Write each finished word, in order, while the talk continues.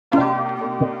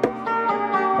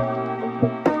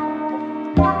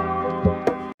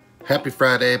Happy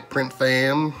Friday, print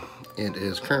fam. It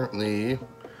is currently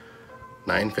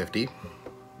 9:50.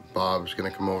 Bob's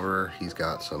gonna come over. He's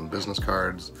got some business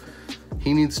cards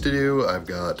he needs to do. I've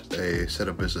got a set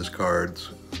of business cards.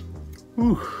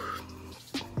 Whew.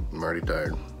 I'm already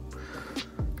tired.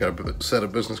 Got a set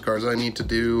of business cards I need to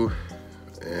do,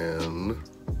 and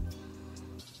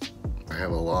I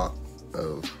have a lot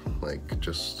of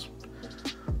just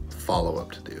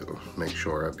follow-up to do. Make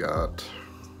sure I've got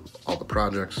all the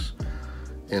projects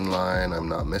in line, I'm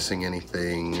not missing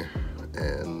anything,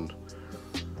 and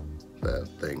that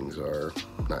things are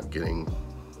not getting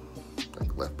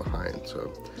left behind.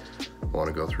 So I want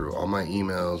to go through all my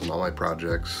emails and all my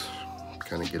projects,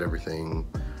 kind of get everything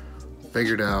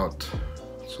figured out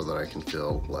so that I can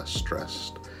feel less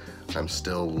stressed. I'm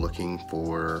still looking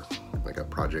for a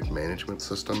project management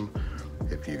system.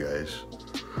 If you guys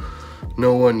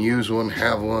know one, use one,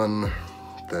 have one,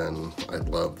 then I'd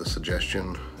love the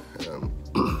suggestion.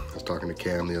 I was talking to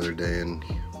Cam the other day, and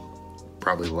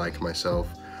probably like myself,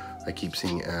 I keep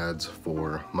seeing ads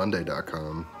for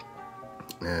Monday.com,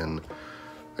 and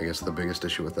I guess the biggest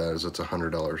issue with that is it's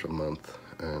 $100 a month,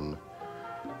 and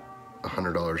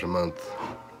 $100 a month,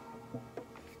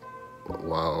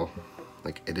 while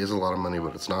it is a lot of money,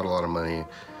 but it's not a lot of money.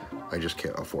 I just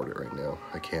can't afford it right now.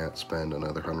 I can't spend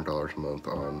another $100 a month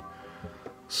on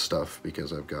stuff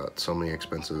because I've got so many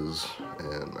expenses,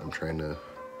 and I'm trying to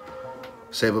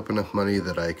save up enough money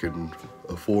that I could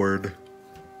afford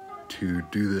to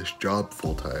do this job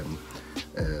full-time.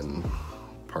 And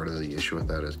part of the issue with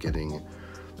that is getting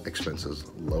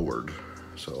expenses lowered.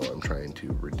 So I'm trying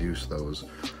to reduce those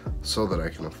so that I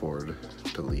can afford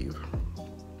to leave.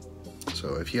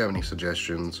 So if you have any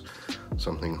suggestions,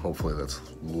 something hopefully that's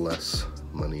less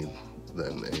money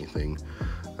than anything.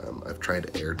 I've tried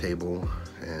Airtable,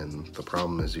 and the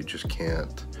problem is you just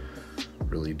can't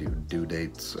really do due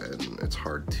dates, and it's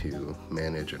hard to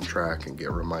manage and track and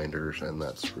get reminders, and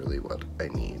that's really what I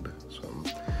need. So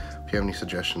if you have any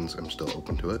suggestions, I'm still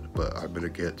open to it, but I'm gonna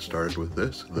get started with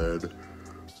this, then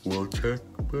we'll check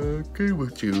back in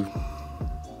with you.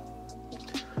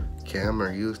 Cam,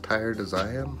 are you as tired as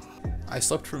I am? I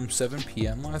slept from 7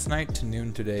 p.m. last night to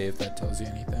noon today, if that tells you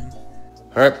anything.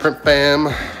 All right, print fam,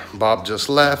 Bob just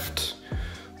left,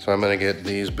 so I'm gonna get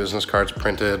these business cards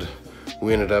printed.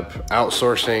 We ended up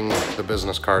outsourcing the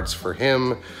business cards for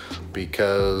him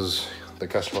because the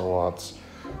customer wants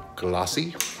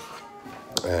glossy,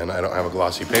 and I don't have a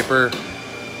glossy paper,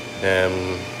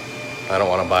 and I don't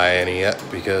want to buy any yet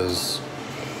because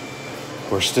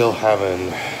we're still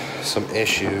having some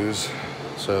issues.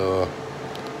 So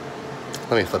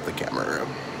let me flip the camera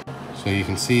around. So you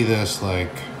can see this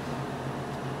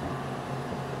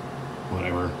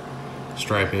whatever,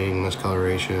 striping,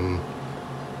 discoloration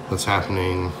that's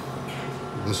happening.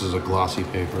 This is a glossy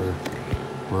paper.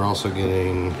 We're also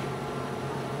getting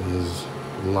these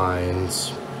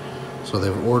lines. So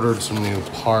they've ordered some new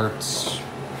parts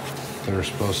that are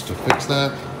supposed to fix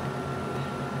that,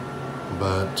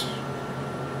 but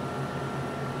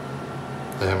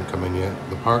they haven't come in yet.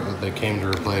 The part that they came to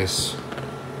replace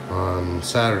on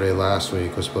Saturday last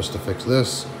week was supposed to fix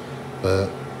this, but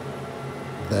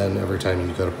then every time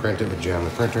you go to print it would jam the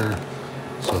printer,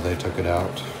 so they took it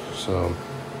out. So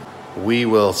we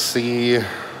will see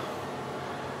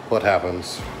what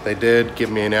happens. They did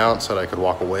give me an out so that I could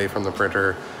walk away from the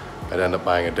printer. I'd end up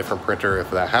buying a different printer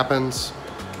if that happens.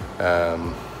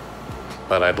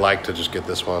 But I'd like to just get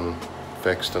this one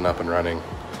fixed and up and running.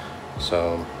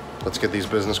 So let's get these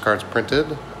business cards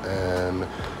printed, and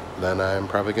then I'm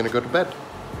probably gonna go to bed.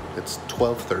 It's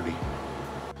 12:30.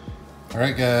 All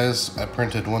right, guys, I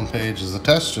printed one page as a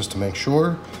test just to make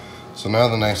sure. So now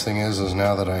the nice thing is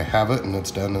now that I have it and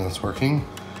it's done and it's working,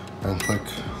 I can click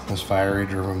this fiery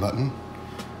driven button.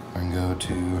 I can go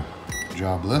to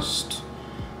job list,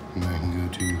 and I can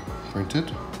go to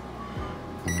printed,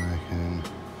 and I can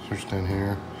search down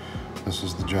here. This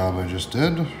is the job I just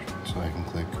did, so I can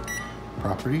click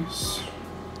properties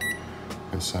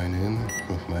and sign in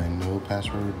with my no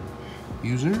password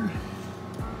user.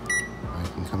 I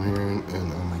can come here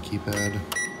and on my keypad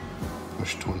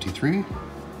push 23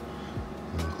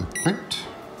 and click print.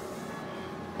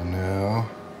 And now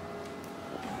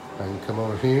I can come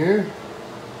over here,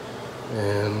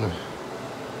 and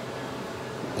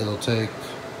it'll take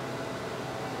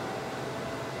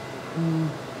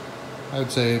I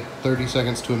would say 30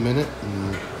 seconds to a minute,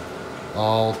 and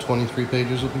all 23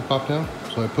 pages will be popped out.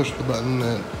 So I push the button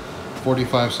at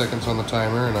 45 seconds on the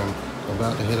timer, and I'm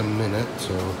about to hit a minute,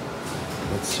 so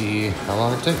let's see how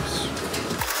long it takes.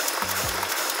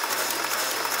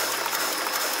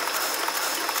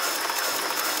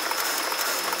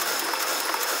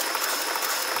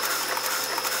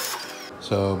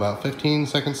 So about 15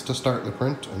 seconds to start the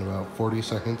print and about 40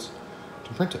 seconds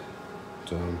to print it.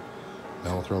 So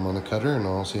now I'll throw them on the cutter and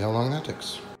I'll see how long that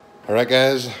takes. All right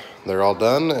guys, they're all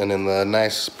done and in the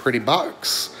nice pretty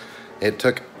box. It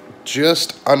took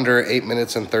just under 8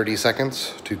 minutes and 30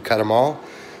 seconds to cut them all.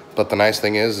 But the nice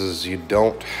thing is you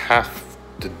don't have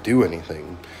to do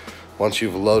anything. Once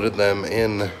you've loaded them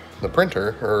in the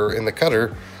printer or in the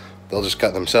cutter, they'll just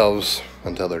cut themselves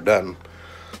until they're done.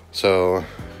 So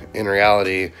in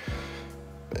reality,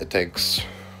 it takes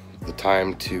the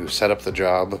time to set up the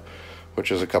job,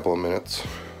 which is a couple of minutes,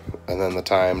 and then the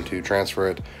time to transfer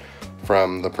it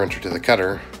from the printer to the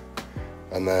cutter,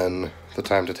 and then the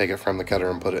time to take it from the cutter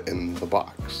and put it in the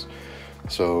box.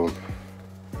 So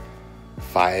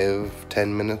 5-10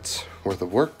 minutes worth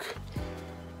of work,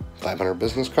 500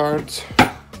 business cards,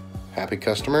 happy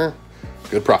customer,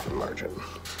 good profit margin.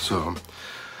 So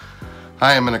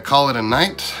I am gonna call it a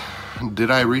night.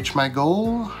 Did I reach my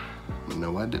goal?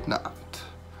 No, I did not.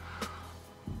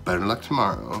 Better luck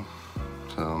tomorrow.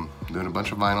 So I'm doing a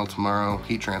bunch of vinyl tomorrow,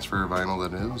 heat transfer vinyl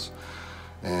that is,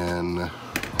 and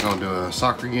going to a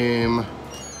soccer game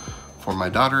for my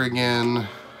daughter again,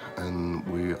 and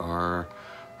we are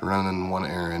running one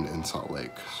errand in Salt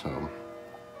Lake. So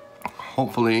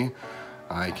hopefully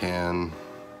I can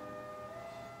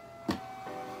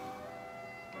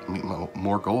meet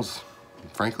more goals.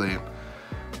 Frankly,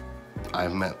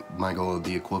 I've met my goal of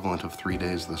the equivalent of 3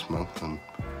 days this month, and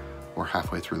we're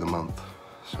halfway through the month.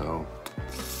 So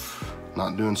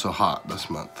not doing so hot this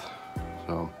month.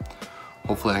 So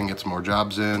hopefully I can get some more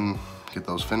jobs in, get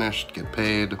those finished, get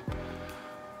paid.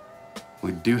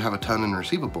 We do have a ton in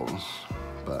receivables,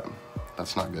 but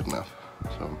that's not good enough.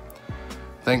 So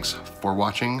thanks for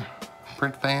watching,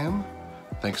 Print Fam.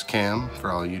 Thanks Cam for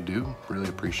all you do, really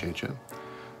appreciate you.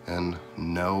 And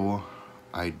no,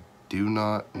 I do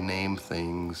not name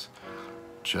things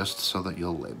just so that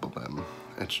you'll label them.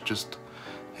 It's just,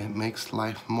 it makes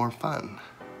life more fun.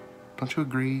 Don't you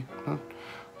agree? Don't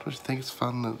you think it's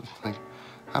fun? That, like,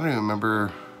 I don't even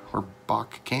remember where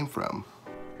Bach came from.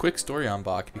 Quick story on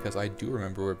Bach, because I do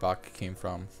remember where Bach came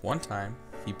from. One time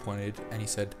he pointed and he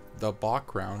said the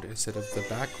background instead of the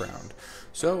background.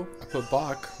 So I put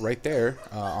Bach right there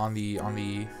on the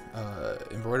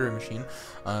embroidery machine,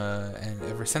 and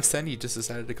ever since then he just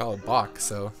decided to call it Bach.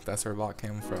 So that's where Bach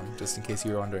came from. Just in case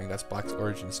you were wondering, that's Bach's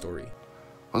origin story.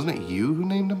 Wasn't it you who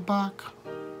named him Bach?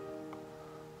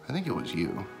 I think it was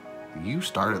you. You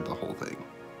started the whole thing.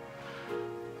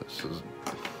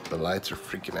 The lights are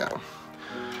freaking out.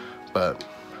 But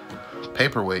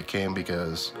paperweight came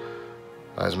because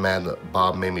I was mad that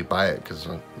Bob made me buy it because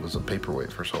it was a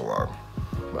paperweight for so long.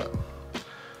 But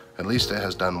at least it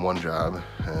has done one job,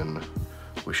 and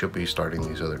we should be starting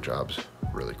these other jobs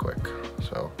really quick.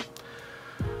 So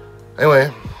anyway,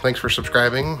 thanks for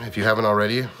subscribing. If you haven't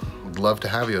already, I'd love to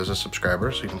have you as a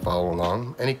subscriber so you can follow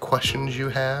along. Any questions you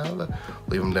have,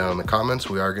 leave them down in the comments.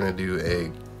 We are going to do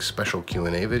a special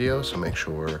Q&A video, so make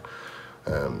sure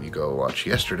you go watch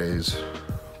yesterday's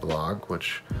vlog,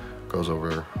 which goes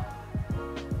over,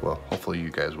 well, hopefully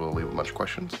you guys will leave a bunch of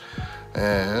questions.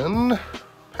 And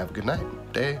have a good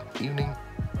night, day, evening,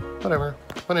 whatever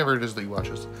it is that you watch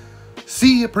us.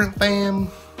 See ya, Print Fam!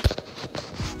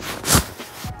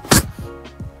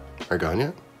 Are you gone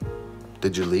yet?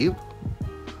 Did you leave?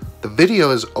 The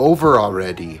video is over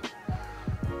already.